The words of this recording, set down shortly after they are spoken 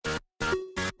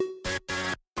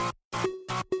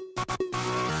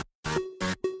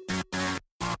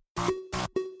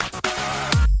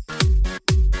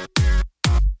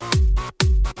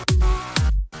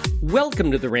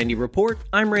Welcome to The Randy Report.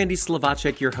 I'm Randy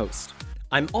Slavacek, your host.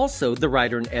 I'm also the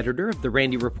writer and editor of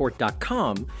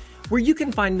therandyreport.com, where you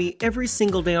can find me every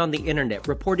single day on the internet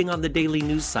reporting on the daily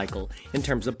news cycle in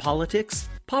terms of politics,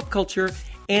 pop culture,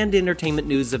 and entertainment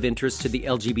news of interest to the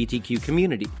LGBTQ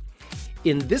community.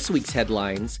 In this week's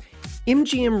headlines,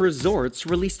 MGM Resorts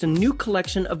released a new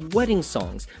collection of wedding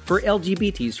songs for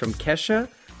LGBTs from Kesha,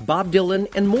 Bob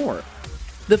Dylan, and more.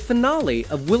 The finale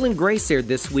of Will and Grace aired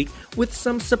this week with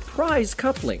some surprise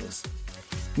couplings.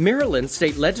 Maryland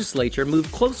state legislature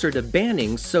moved closer to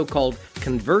banning so-called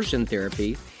conversion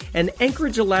therapy, and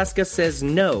Anchorage, Alaska says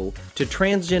no to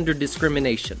transgender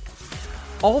discrimination.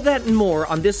 All that and more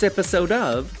on this episode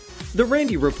of The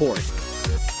Randy Report.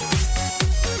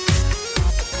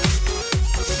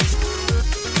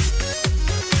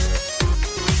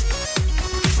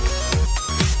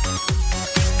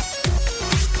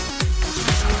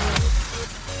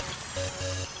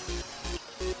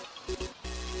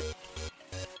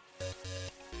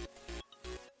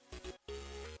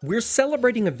 We're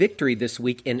celebrating a victory this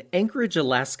week in Anchorage,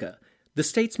 Alaska, the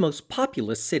state's most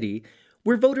populous city,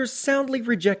 where voters soundly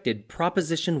rejected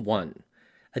Proposition 1,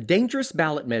 a dangerous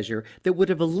ballot measure that would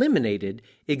have eliminated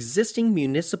existing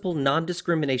municipal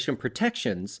non-discrimination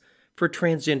protections for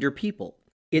transgender people.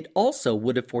 It also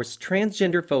would have forced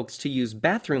transgender folks to use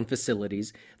bathroom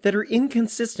facilities that are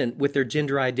inconsistent with their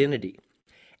gender identity.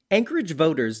 Anchorage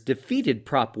voters defeated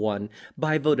Prop 1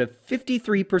 by a vote of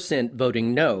 53%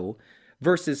 voting no,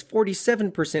 versus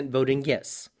 47% voting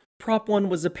yes. Prop 1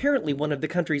 was apparently one of the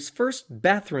country's first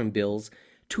bathroom bills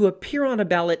to appear on a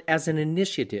ballot as an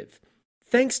initiative.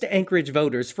 Thanks to Anchorage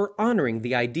voters for honoring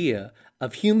the idea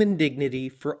of human dignity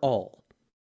for all.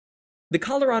 The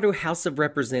Colorado House of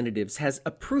Representatives has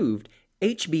approved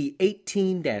HB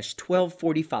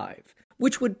 18-1245,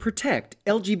 which would protect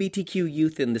LGBTQ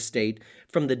youth in the state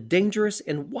from the dangerous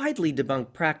and widely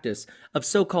debunked practice of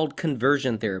so-called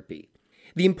conversion therapy.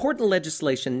 The important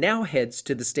legislation now heads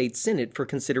to the state Senate for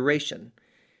consideration.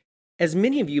 As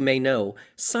many of you may know,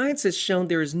 science has shown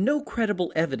there is no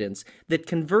credible evidence that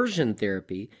conversion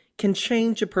therapy can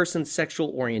change a person's sexual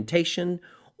orientation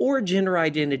or gender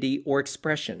identity or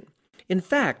expression. In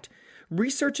fact,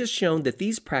 research has shown that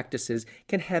these practices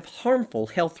can have harmful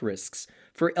health risks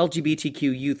for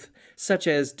LGBTQ youth, such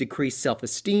as decreased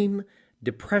self-esteem,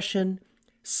 depression,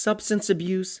 substance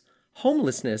abuse,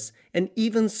 homelessness, and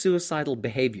even suicidal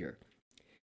behavior.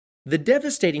 The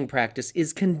devastating practice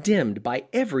is condemned by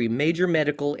every major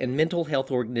medical and mental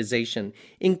health organization,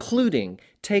 including,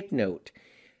 take note,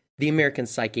 the American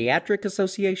Psychiatric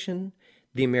Association,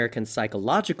 the American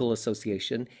Psychological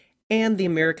Association, and the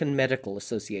American Medical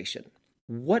Association.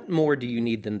 What more do you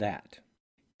need than that?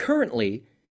 Currently,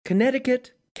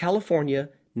 Connecticut, California,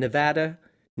 Nevada,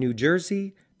 New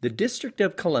Jersey, the District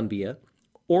of Columbia,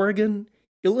 Oregon,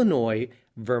 Illinois,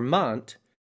 Vermont,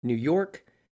 New York,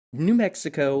 New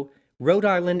Mexico, Rhode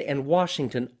Island, and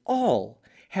Washington all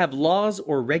have laws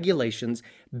or regulations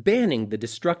banning the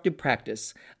destructive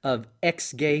practice of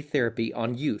ex-gay therapy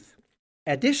on youth.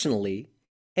 Additionally,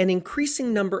 an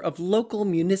increasing number of local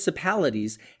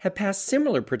municipalities have passed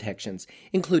similar protections,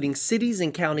 including cities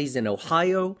and counties in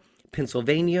Ohio,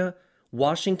 Pennsylvania,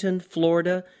 Washington,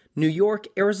 Florida, New York,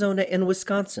 Arizona, and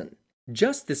Wisconsin.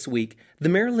 Just this week, the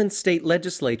Maryland state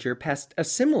legislature passed a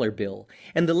similar bill,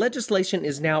 and the legislation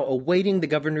is now awaiting the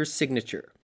governor's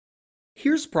signature.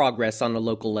 Here's progress on a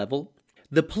local level.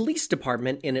 The police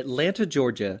department in Atlanta,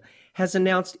 Georgia, has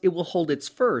announced it will hold its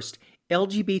first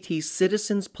LGBT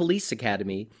Citizens Police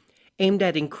Academy aimed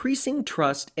at increasing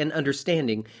trust and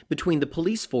understanding between the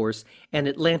police force and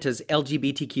Atlanta's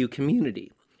LGBTQ community.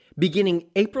 Beginning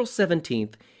April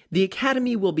 17th, the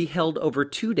Academy will be held over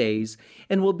 2 days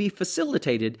and will be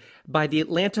facilitated by the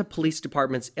Atlanta Police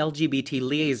Department's LGBT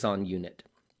Liaison Unit.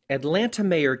 Atlanta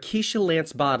Mayor Kesha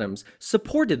Lance Bottoms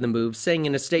supported the move, saying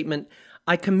in a statement,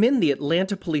 "I commend the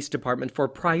Atlanta Police Department for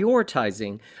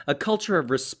prioritizing a culture of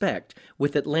respect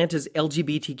with Atlanta's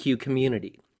LGBTQ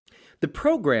community." The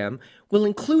program will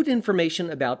include information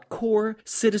about core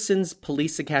Citizens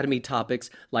Police Academy topics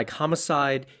like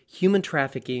homicide, human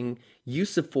trafficking,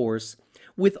 use of force,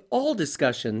 with all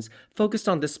discussions focused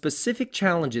on the specific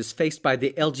challenges faced by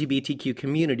the LGBTQ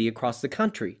community across the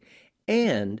country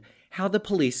and how the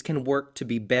police can work to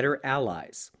be better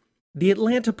allies. The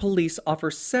Atlanta Police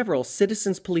offers several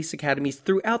Citizens Police Academies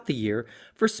throughout the year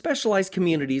for specialized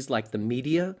communities like the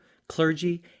media,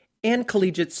 clergy, and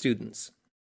collegiate students.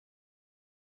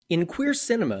 In queer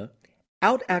cinema,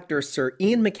 out actor Sir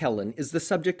Ian McKellen is the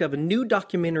subject of a new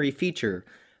documentary feature,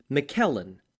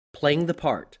 McKellen, Playing the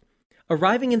Part,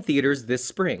 arriving in theaters this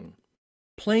spring.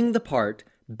 Playing the Part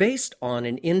based on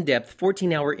an in-depth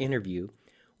 14-hour interview,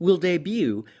 will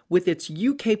debut with its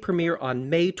UK premiere on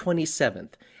May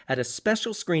 27th at a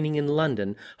special screening in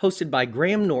London hosted by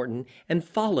Graham Norton and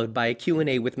followed by a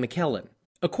Q&A with McKellen.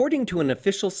 According to an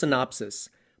official synopsis,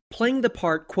 playing the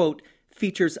part, quote,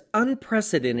 features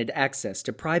unprecedented access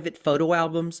to private photo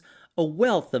albums, a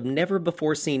wealth of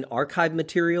never-before-seen archive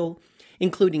material,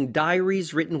 including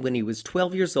diaries written when he was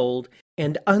 12 years old,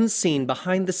 and unseen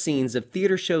behind the scenes of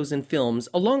theater shows and films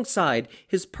alongside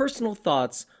his personal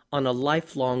thoughts on a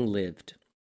lifelong lived.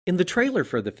 In the trailer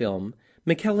for the film,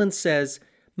 McKellen says,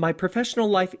 "My professional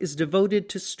life is devoted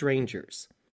to strangers.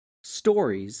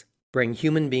 Stories bring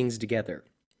human beings together."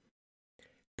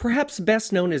 Perhaps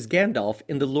best known as Gandalf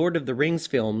in the Lord of the Rings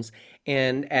films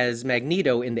and as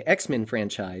Magneto in the X-Men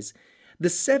franchise, the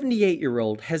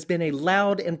 78-year-old has been a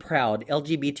loud and proud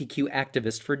LGBTQ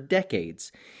activist for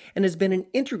decades and has been an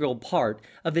integral part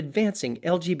of advancing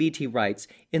LGBT rights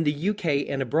in the UK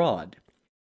and abroad.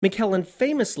 McKellen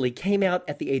famously came out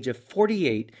at the age of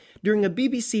 48 during a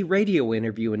BBC radio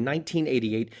interview in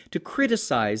 1988 to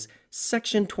criticize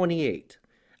Section 28,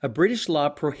 a British law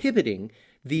prohibiting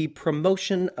the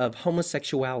promotion of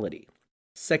homosexuality.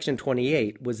 Section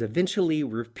 28 was eventually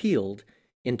repealed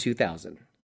in 2000.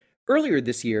 Earlier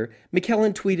this year,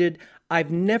 McKellen tweeted,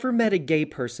 "I've never met a gay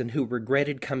person who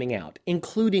regretted coming out,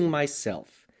 including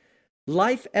myself.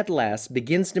 Life at last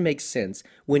begins to make sense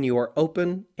when you are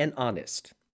open and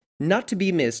honest." Not to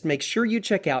be missed, make sure you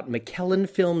check out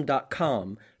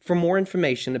McKellenFilm.com for more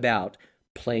information about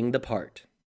playing the part.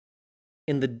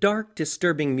 In the dark,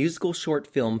 disturbing musical short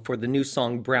film for the new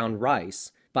song Brown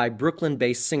Rice by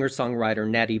Brooklyn-based singer-songwriter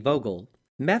Natty Vogel,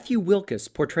 Matthew Wilkes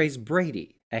portrays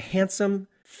Brady, a handsome,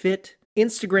 fit,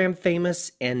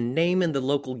 Instagram-famous, and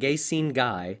name-in-the-local gay scene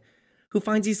guy who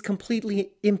finds he's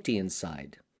completely empty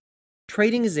inside,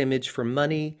 trading his image for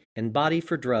money and body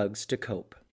for drugs to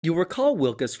cope. You'll recall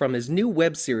Wilkes from his new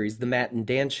web series, The Matt and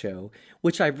Dan Show,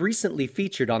 which I've recently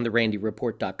featured on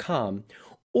therandyreport.com,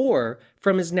 or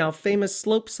from his now famous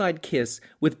slopeside kiss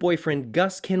with boyfriend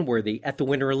Gus Kenworthy at the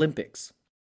Winter Olympics.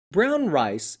 Brown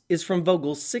Rice is from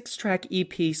Vogel's 6-track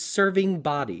EP Serving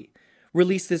Body,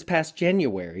 released this past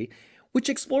January, which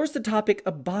explores the topic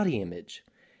of body image.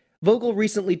 Vogel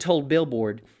recently told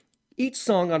Billboard, "Each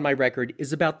song on my record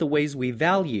is about the ways we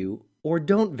value or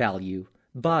don't value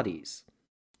bodies,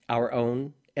 our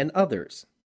own and others."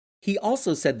 He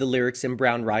also said the lyrics in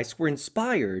Brown Rice were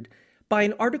inspired by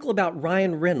an article about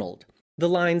Ryan Reynolds. The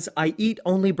lines, "I eat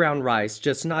only brown rice,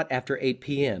 just not after 8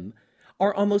 p.m.,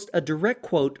 are almost a direct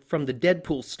quote from the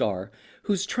Deadpool star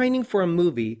whose training for a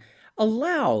movie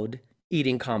allowed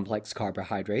eating complex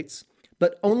carbohydrates,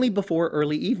 but only before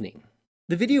early evening.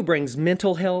 The video brings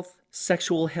mental health,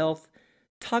 sexual health,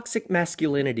 toxic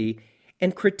masculinity,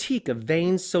 and critique of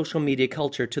vain social media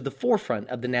culture to the forefront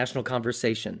of the national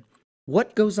conversation.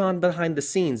 What goes on behind the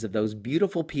scenes of those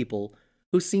beautiful people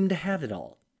who seem to have it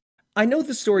all? I know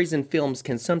the stories in films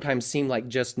can sometimes seem like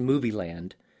just movie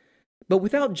land, but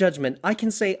without judgment, I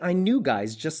can say I knew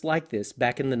guys just like this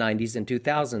back in the 90s and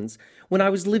 2000s when I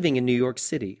was living in New York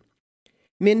City.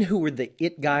 Men who were the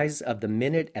it guys of the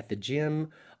minute at the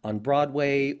gym, on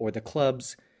Broadway, or the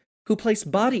clubs, who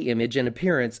placed body image and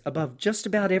appearance above just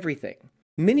about everything.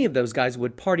 Many of those guys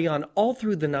would party on all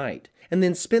through the night and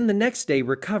then spend the next day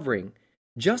recovering,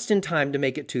 just in time to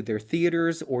make it to their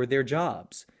theaters or their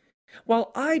jobs.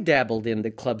 While I dabbled in the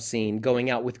club scene, going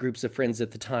out with groups of friends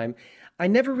at the time, I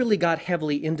never really got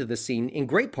heavily into the scene, in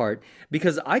great part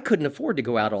because I couldn't afford to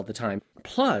go out all the time.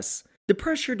 Plus, the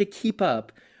pressure to keep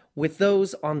up with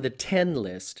those on the 10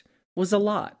 list was a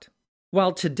lot.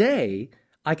 While today,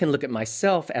 I can look at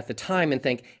myself at the time and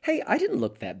think, hey, I didn't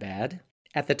look that bad.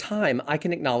 At the time, I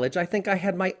can acknowledge I think I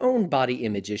had my own body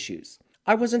image issues.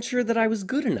 I wasn't sure that I was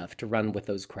good enough to run with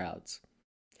those crowds.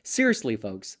 Seriously,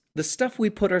 folks, the stuff we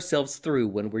put ourselves through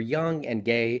when we're young and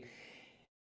gay.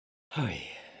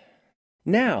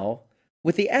 Now,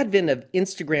 with the advent of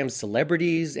Instagram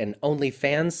celebrities and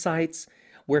OnlyFans sites,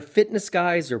 where fitness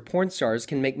guys or porn stars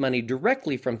can make money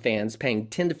directly from fans paying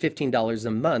 $10 to $15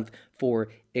 a month for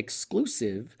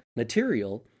exclusive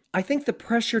material, I think the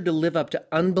pressure to live up to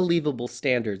unbelievable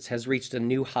standards has reached a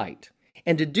new height.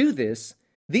 And to do this,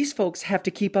 these folks have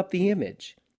to keep up the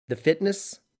image, the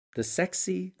fitness, the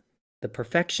sexy, the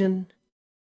perfection.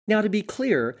 Now, to be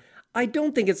clear, I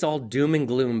don't think it's all doom and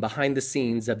gloom behind the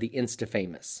scenes of the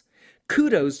Insta-famous.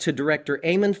 Kudos to director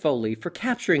Eamon Foley for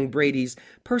capturing Brady's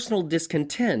personal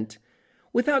discontent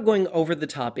without going over the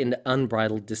top into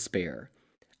unbridled despair.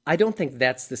 I don't think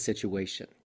that's the situation.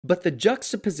 But the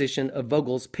juxtaposition of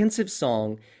Vogel's pensive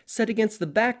song set against the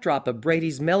backdrop of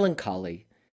Brady's melancholy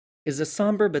is a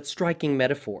somber but striking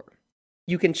metaphor.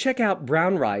 You can check out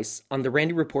Brown Rice on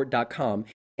therandyreport.com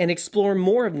and explore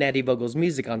more of Natty Vogel's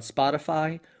music on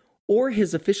Spotify or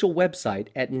his official website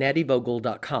at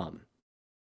nattyvogel.com.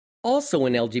 Also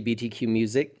in LGBTQ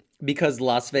music, because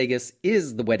Las Vegas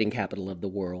is the wedding capital of the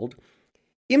world,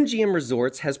 MGM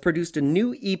Resorts has produced a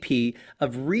new EP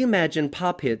of reimagined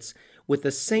pop hits with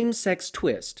a same-sex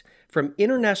twist from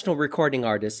international recording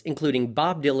artists including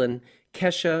Bob Dylan,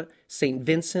 Kesha, St.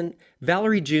 Vincent,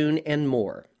 Valerie June, and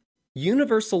more.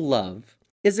 Universal Love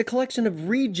is a collection of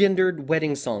regendered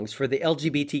wedding songs for the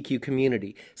LGBTQ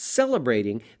community,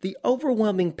 celebrating the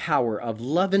overwhelming power of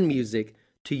love and music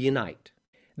to unite.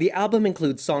 The album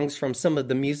includes songs from some of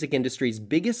the music industry's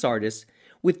biggest artists,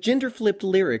 with gender-flipped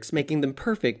lyrics making them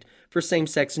perfect for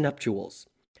same-sex nuptials.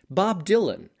 Bob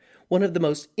Dylan, one of the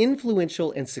most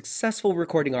influential and successful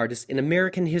recording artists in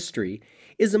American history,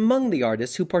 is among the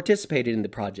artists who participated in the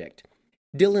project.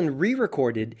 Dylan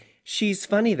re-recorded She's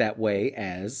Funny That Way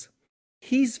as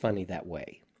He's Funny That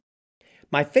Way.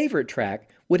 My favorite track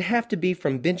would have to be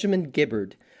from Benjamin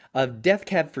Gibbard of Death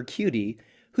Cab for Cutie,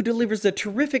 who delivers a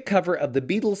terrific cover of the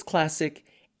Beatles classic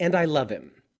And I Love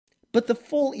Him. But the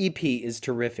full EP is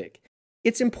terrific.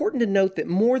 It's important to note that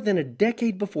more than a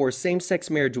decade before same-sex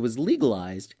marriage was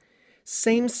legalized,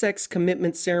 same-sex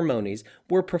commitment ceremonies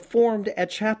were performed at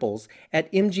chapels at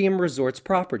MGM Resorts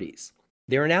properties.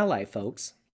 They're an ally,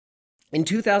 folks. In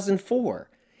 2004,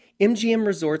 MGM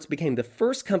Resorts became the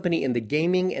first company in the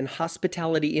gaming and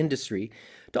hospitality industry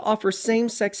to offer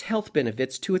same-sex health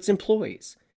benefits to its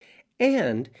employees.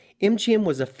 And MGM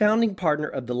was a founding partner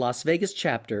of the Las Vegas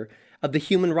chapter of the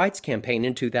Human Rights Campaign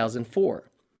in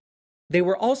 2004. They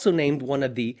were also named one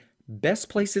of the best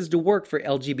places to work for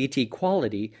LGBT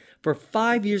equality for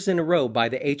 5 years in a row by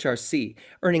the HRC,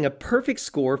 earning a perfect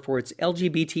score for its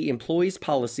LGBT employees'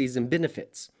 policies and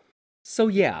benefits. So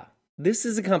yeah, this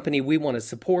is a company we want to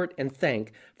support and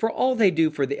thank for all they do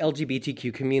for the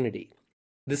LGBTQ community.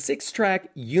 The 6-track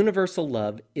Universal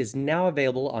Love is now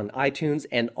available on iTunes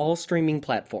and all streaming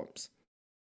platforms.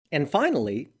 And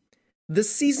finally, the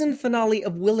season finale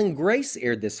of Will and Grace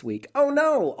aired this week. Oh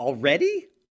no, already?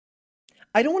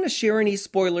 I don't want to share any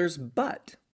spoilers,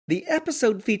 but the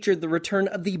episode featured the return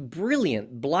of the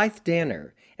brilliant Blythe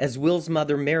Danner as Will's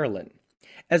mother Marilyn,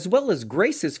 as well as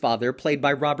Grace's father played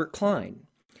by Robert Klein.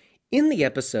 In the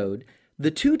episode,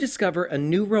 the two discover a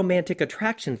new romantic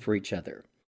attraction for each other.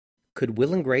 Could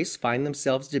Will and Grace find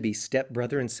themselves to be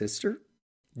stepbrother and sister?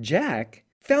 Jack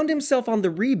found himself on the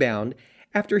rebound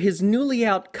after his newly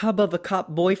out cub of a cop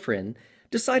boyfriend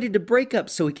decided to break up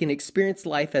so he can experience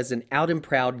life as an out and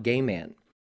proud gay man.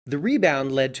 The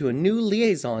rebound led to a new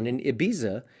liaison in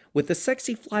Ibiza with a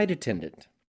sexy flight attendant.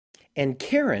 And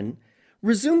Karen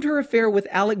resumed her affair with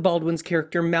Alec Baldwin's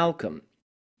character Malcolm.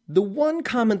 The one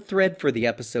common thread for the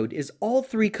episode is all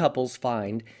three couples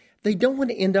find they don't want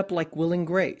to end up like Will and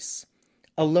Grace,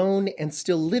 alone and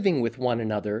still living with one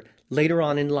another later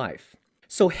on in life.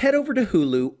 So head over to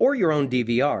Hulu or your own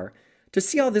DVR to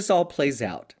see how this all plays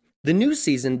out. The new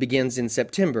season begins in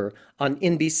September on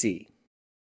NBC.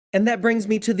 And that brings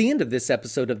me to the end of this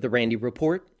episode of The Randy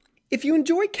Report. If you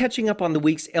enjoy catching up on the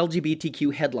week's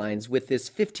LGBTQ headlines with this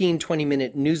 15-20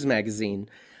 minute news magazine,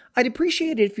 I'd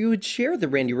appreciate it if you would share The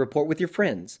Randy Report with your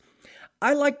friends.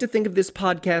 I like to think of this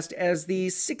podcast as the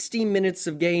 60 minutes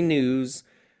of gay news,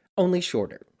 only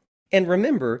shorter. And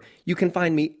remember, you can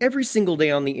find me every single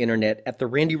day on the internet at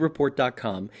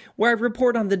therandyreport.com, where I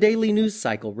report on the daily news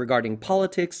cycle regarding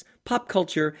politics, pop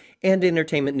culture, and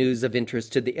entertainment news of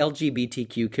interest to the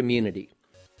LGBTQ community.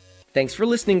 Thanks for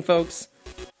listening, folks.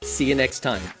 See you next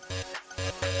time.